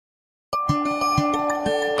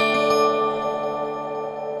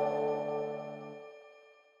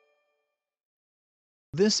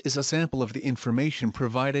This is a sample of the information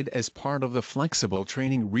provided as part of the flexible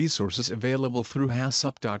training resources available through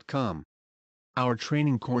hasup.com. Our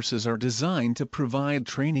training courses are designed to provide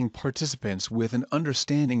training participants with an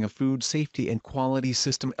understanding of food safety and quality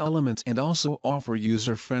system elements and also offer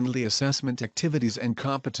user-friendly assessment activities and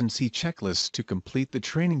competency checklists to complete the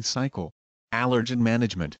training cycle. Allergen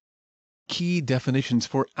Management. Key definitions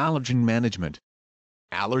for allergen management.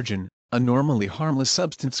 Allergen, a normally harmless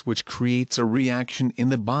substance which creates a reaction in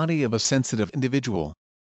the body of a sensitive individual.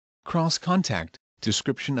 Cross-contact,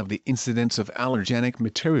 description of the incidence of allergenic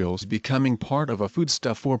materials becoming part of a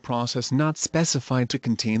foodstuff or process not specified to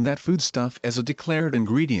contain that foodstuff as a declared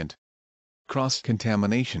ingredient.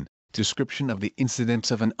 Cross-contamination, description of the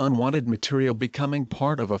incidence of an unwanted material becoming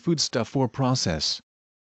part of a foodstuff or process.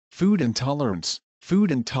 Food intolerance.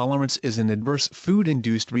 Food intolerance is an adverse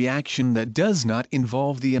food-induced reaction that does not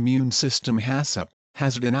involve the immune system. HACCP,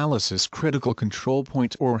 Hazard Analysis Critical Control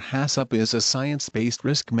Point, or HACCP, is a science-based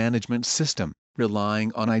risk management system,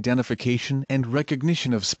 relying on identification and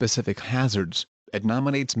recognition of specific hazards. It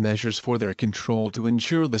nominates measures for their control to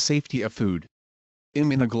ensure the safety of food.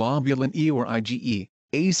 Immunoglobulin E, or I.g.E.,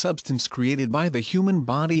 a substance created by the human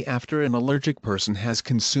body after an allergic person has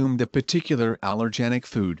consumed a particular allergenic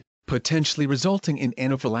food, potentially resulting in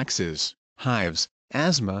anaphylaxis, hives,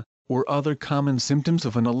 asthma, or other common symptoms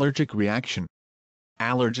of an allergic reaction.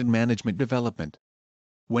 Allergen Management Development.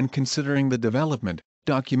 When considering the development,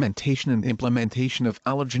 documentation and implementation of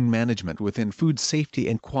allergen management within food safety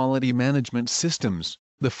and quality management systems,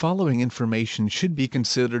 the following information should be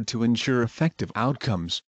considered to ensure effective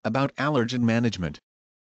outcomes. About allergen management.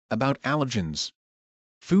 About allergens.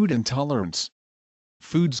 Food intolerance.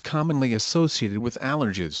 Foods commonly associated with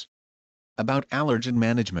allergies. About allergen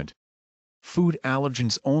management. Food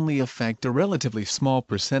allergens only affect a relatively small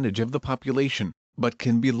percentage of the population, but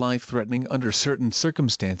can be life-threatening under certain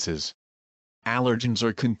circumstances. Allergens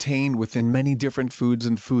are contained within many different foods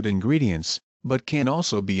and food ingredients, but can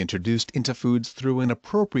also be introduced into foods through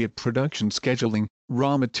inappropriate production scheduling,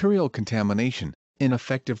 raw material contamination,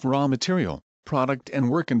 ineffective raw material, product and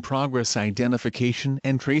work-in-progress identification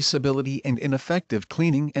and traceability, and ineffective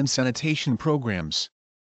cleaning and sanitation programs.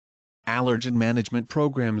 Allergen management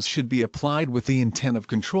programs should be applied with the intent of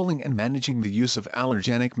controlling and managing the use of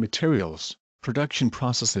allergenic materials, production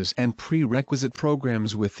processes, and prerequisite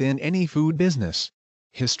programs within any food business.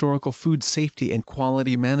 Historical food safety and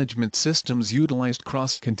quality management systems utilized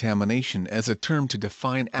cross-contamination as a term to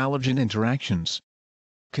define allergen interactions.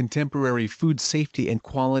 Contemporary food safety and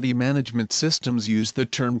quality management systems use the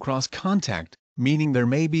term cross-contact, meaning there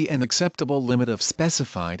may be an acceptable limit of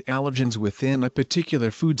specified allergens within a particular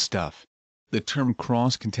foodstuff. The term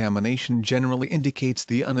cross-contamination generally indicates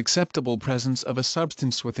the unacceptable presence of a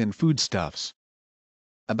substance within foodstuffs.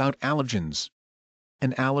 About allergens.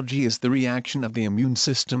 An allergy is the reaction of the immune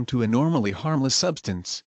system to a normally harmless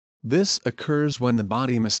substance. This occurs when the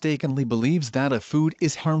body mistakenly believes that a food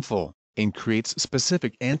is harmful, and creates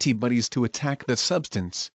specific antibodies to attack the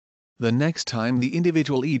substance. The next time the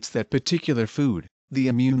individual eats that particular food, the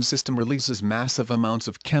immune system releases massive amounts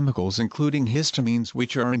of chemicals including histamines,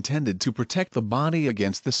 which are intended to protect the body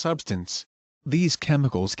against the substance. These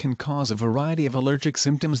chemicals can cause a variety of allergic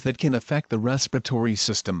symptoms that can affect the respiratory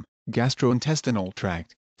system, gastrointestinal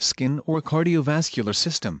tract, skin, or cardiovascular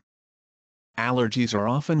system. Allergies are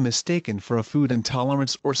often mistaken for a food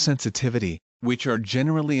intolerance or sensitivity, which are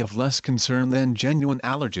generally of less concern than genuine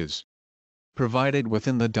allergies. Provided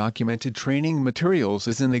within the documented training materials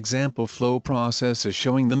is an example flow process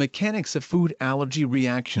showing the mechanics of food allergy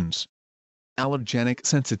reactions. Allergenic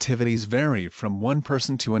sensitivities vary from one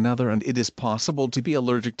person to another, and it is possible to be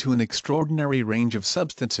allergic to an extraordinary range of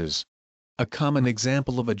substances. A common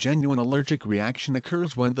example of a genuine allergic reaction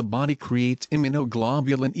occurs when the body creates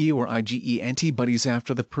immunoglobulin E, or I.g.E, antibodies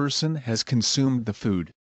after the person has consumed the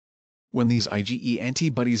food. When these I.g.E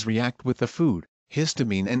antibodies react with the food,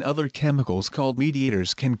 histamine and other chemicals called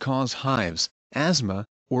mediators can cause hives, asthma,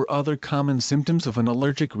 or other common symptoms of an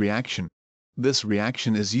allergic reaction. This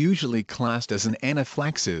reaction is usually classed as an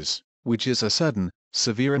anaphylaxis, which is a sudden,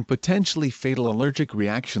 severe, and potentially fatal allergic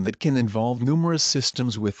reaction that can involve numerous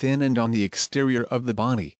systems within and on the exterior of the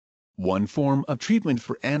body. One form of treatment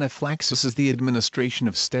for anaphylaxis is the administration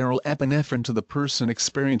of sterile epinephrine to the person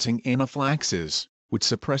experiencing anaphylaxis, which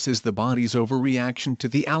suppresses the body's overreaction to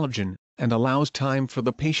the allergen, and allows time for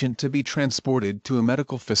the patient to be transported to a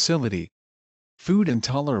medical facility. Food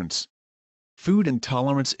intolerance. Food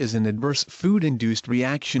intolerance is an adverse food-induced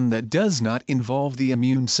reaction that does not involve the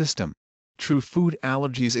immune system. True food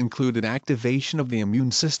allergies include an activation of the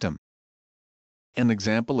immune system. An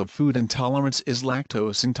example of food intolerance is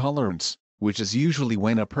lactose intolerance, which is usually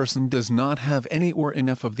when a person does not have any or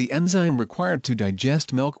enough of the enzyme required to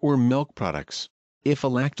digest milk or milk products. If a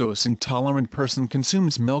lactose-intolerant person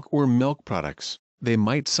consumes milk or milk products, they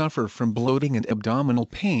might suffer from bloating and abdominal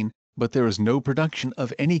pain, but there is no production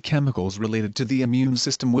of any chemicals related to the immune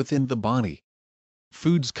system within the body.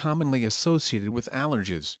 Foods commonly associated with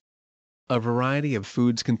allergies. A variety of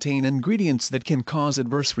foods contain ingredients that can cause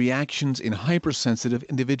adverse reactions in hypersensitive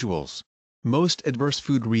individuals. Most adverse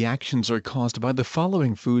food reactions are caused by the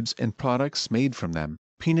following foods and products made from them: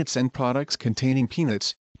 peanuts and products containing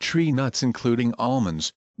peanuts, tree nuts including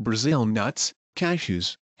almonds, Brazil nuts,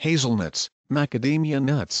 cashews, hazelnuts, macadamia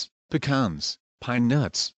nuts, pecans, pine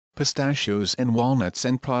nuts, pistachios and walnuts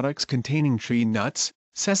and products containing tree nuts,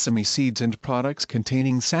 sesame seeds and products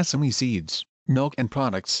containing sesame seeds, milk and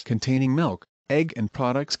products containing milk, egg and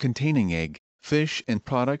products containing egg, fish and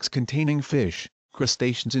products containing fish,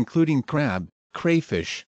 crustaceans including crab,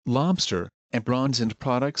 crayfish, lobster, and prawns and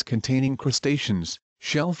products containing crustaceans,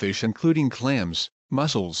 shellfish including clams,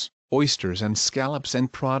 mussels, oysters and scallops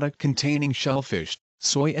and product containing shellfish,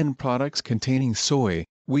 soy and products containing soy,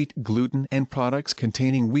 wheat gluten and products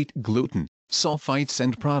containing wheat gluten, sulfites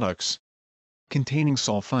and products containing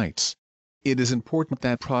sulfites. It is important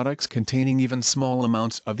that products containing even small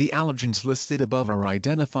amounts of the allergens listed above are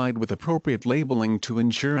identified with appropriate labeling to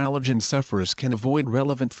ensure allergen sufferers can avoid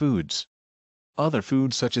relevant foods. Other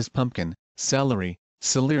foods such as pumpkin, celery,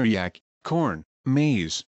 celeriac, corn,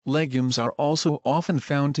 maize, legumes are also often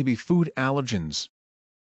found to be food allergens.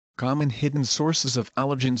 Common hidden sources of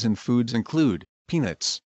allergens in foods include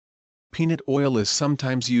peanuts. Peanut oil is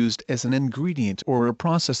sometimes used as an ingredient or a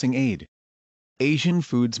processing aid. Asian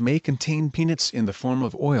foods may contain peanuts in the form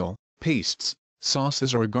of oil, pastes,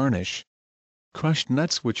 sauces or garnish. Crushed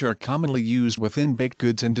nuts, which are commonly used within baked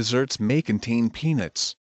goods and desserts, may contain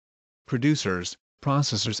peanuts. Producers,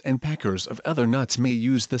 processors and packers of other nuts may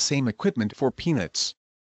use the same equipment for peanuts.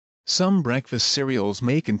 Some breakfast cereals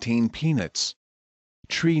may contain peanuts.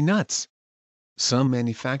 Tree nuts. Some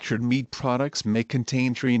manufactured meat products may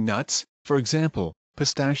contain tree nuts, for example,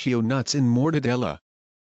 pistachio nuts in mortadella.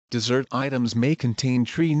 Dessert items may contain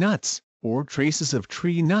tree nuts, or traces of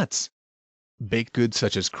tree nuts. Baked goods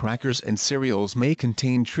such as crackers and cereals may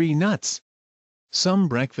contain tree nuts. Some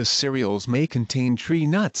breakfast cereals may contain tree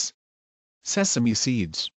nuts. Sesame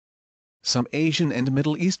seeds. Some Asian and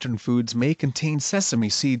Middle Eastern foods may contain sesame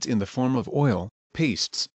seeds in the form of oil,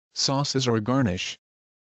 pastes, sauces or garnish.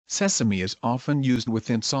 Sesame is often used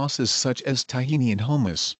within sauces such as tahini and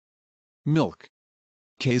hummus. Milk.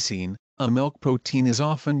 Casein, a milk protein, is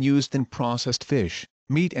often used in processed fish,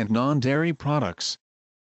 meat and non-dairy products.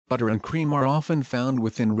 Butter and cream are often found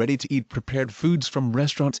within ready-to-eat prepared foods from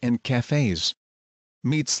restaurants and cafes.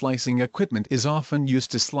 Meat slicing equipment is often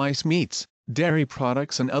used to slice meats, dairy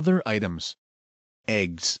products and other items.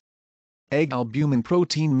 Eggs. Egg albumin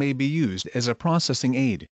protein may be used as a processing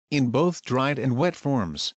aid, in both dried and wet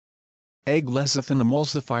forms. Egg lecithin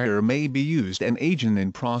emulsifier may be used as an agent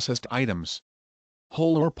in processed items.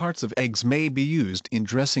 Whole or parts of eggs may be used in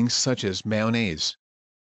dressings such as mayonnaise.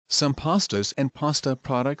 Some pastas and pasta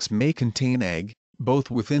products may contain egg, both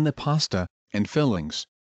within the pasta and fillings.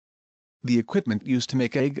 The equipment used to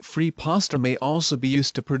make egg-free pasta may also be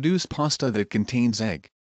used to produce pasta that contains egg.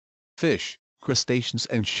 Fish, crustaceans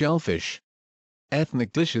and shellfish.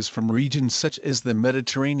 Ethnic dishes from regions such as the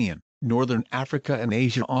Mediterranean, Northern Africa and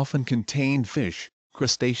Asia often contain fish,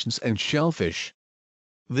 crustaceans and shellfish.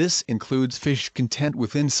 This includes fish content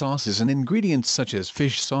within sauces and ingredients such as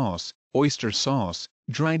fish sauce, oyster sauce,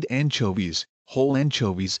 dried anchovies, whole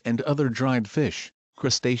anchovies and other dried fish,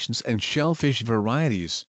 crustaceans and shellfish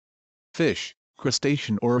varieties. Fish,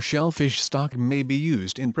 crustacean or shellfish stock may be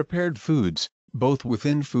used in prepared foods, both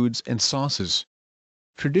within foods and sauces.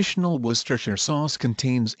 Traditional Worcestershire sauce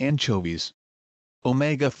contains anchovies.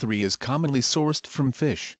 Omega-3 is commonly sourced from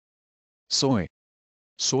fish. Soy.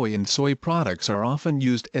 Soy and soy products are often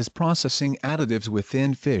used as processing additives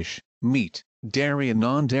within fish, meat, dairy and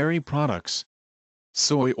non-dairy products.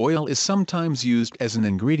 Soy oil is sometimes used as an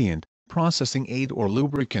ingredient, processing aid or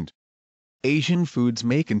lubricant. Asian foods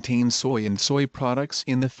may contain soy and soy products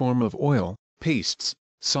in the form of oil, pastes,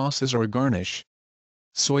 sauces or garnish.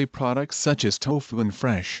 Soy products such as tofu in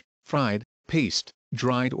fresh, fried, paste,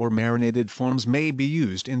 dried or marinated forms may be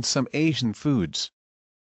used in some Asian foods.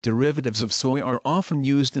 Derivatives of soy are often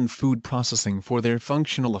used in food processing for their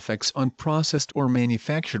functional effects on processed or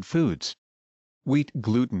manufactured foods. Wheat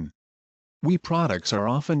gluten. Wheat products are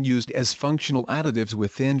often used as functional additives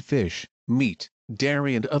within fish, meat,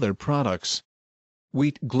 dairy and other products.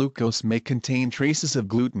 Wheat glucose may contain traces of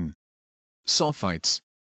gluten. Sulfites.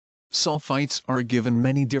 Sulfites are given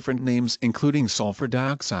many different names including sulfur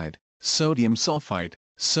dioxide, sodium sulfite,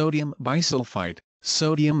 sodium bisulfite,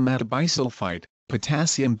 sodium metabisulfite,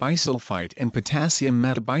 potassium bisulfite and potassium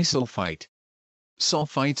metabisulfite.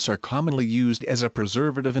 Sulfites are commonly used as a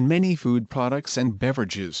preservative in many food products and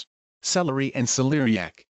beverages. Celery and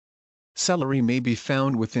celeriac. Celery may be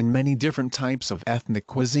found within many different types of ethnic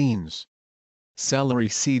cuisines. Celery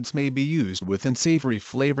seeds may be used within savory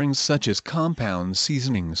flavorings such as compound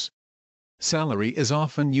seasonings. Celery is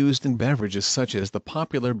often used in beverages such as the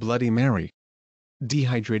popular Bloody Mary.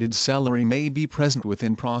 Dehydrated celery may be present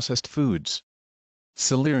within processed foods.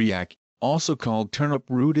 Celeriac, also called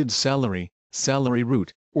turnip-rooted celery, celery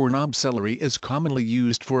root, or knob celery is commonly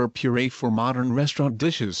used for a puree for modern restaurant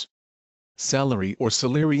dishes. Celery or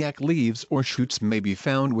celeriac leaves or shoots may be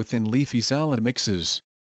found within leafy salad mixes.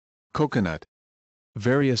 Coconut.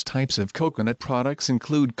 Various types of coconut products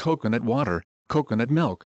include coconut water, coconut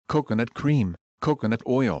milk, coconut cream, coconut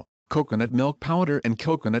oil, coconut milk powder and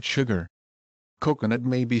coconut sugar. Coconut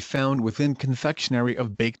may be found within confectionery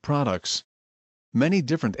of baked products. Many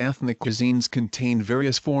different ethnic cuisines contain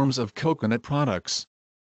various forms of coconut products.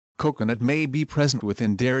 Coconut may be present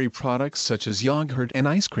within dairy products such as yogurt and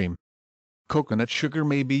ice cream. Coconut sugar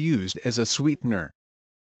may be used as a sweetener.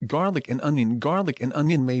 Garlic and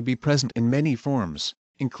onion may be present in many forms,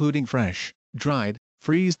 including fresh, dried,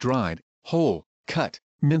 freeze-dried, whole, cut,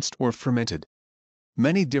 minced or fermented.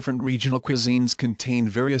 Many different regional cuisines contain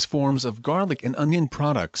various forms of garlic and onion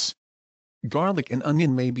products. Garlic and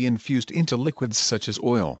onion may be infused into liquids such as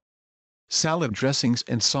oil. Salad dressings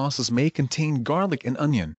and sauces may contain garlic and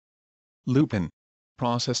onion. Lupin.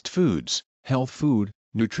 Processed foods, health food,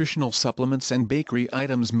 nutritional supplements and bakery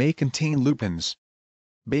items may contain lupins.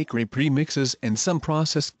 Bakery premixes and some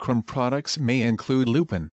processed crumb products may include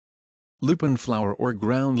lupin. Lupin flour or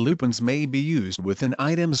ground lupins may be used within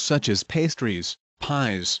items such as pastries,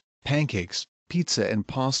 pies, pancakes, pizza and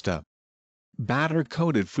pasta.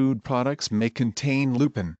 Batter-coated food products may contain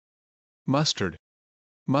lupin. Mustard.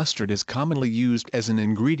 Mustard is commonly used as an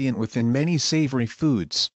ingredient within many savory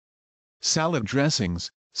foods. Salad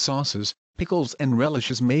dressings, sauces, pickles and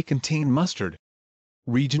relishes may contain mustard.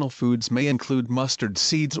 Regional foods may include mustard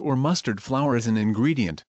seeds or mustard flour as an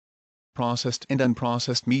ingredient. Processed and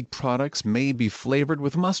unprocessed meat products may be flavored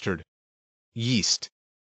with mustard. Yeast.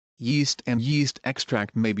 Yeast and yeast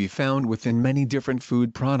extract may be found within many different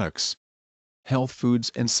food products. Health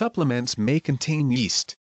foods and supplements may contain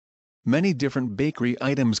yeast. Many different bakery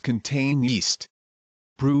items contain yeast.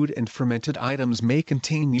 Brewed and fermented items may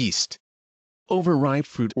contain yeast. Overripe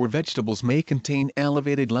fruit or vegetables may contain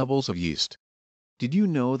elevated levels of yeast. Did you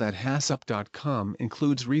know that HACCP.com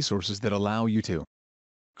includes resources that allow you to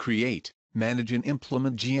create, manage and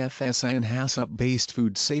implement GFSI and HACCP-based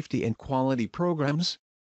food safety and quality programs?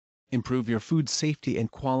 Improve your food safety and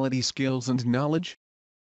quality skills and knowledge?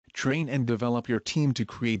 Train and develop your team to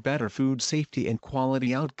create better food safety and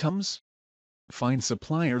quality outcomes? Find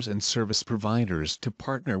suppliers and service providers to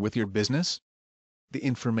partner with your business? The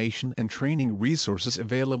information and training resources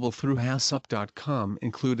available through HACCP.com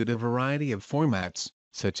included a variety of formats,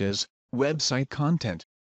 such as website content,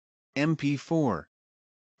 MP4,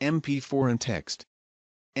 MP4 and text,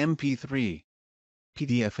 MP3,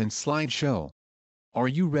 PDF and slideshow. Are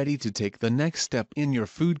you ready to take the next step in your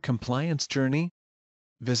food compliance journey?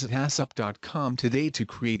 Visit HACCP.com today to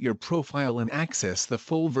create your profile and access the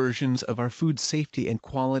full versions of our food safety and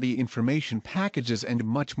quality information packages and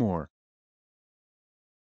much more.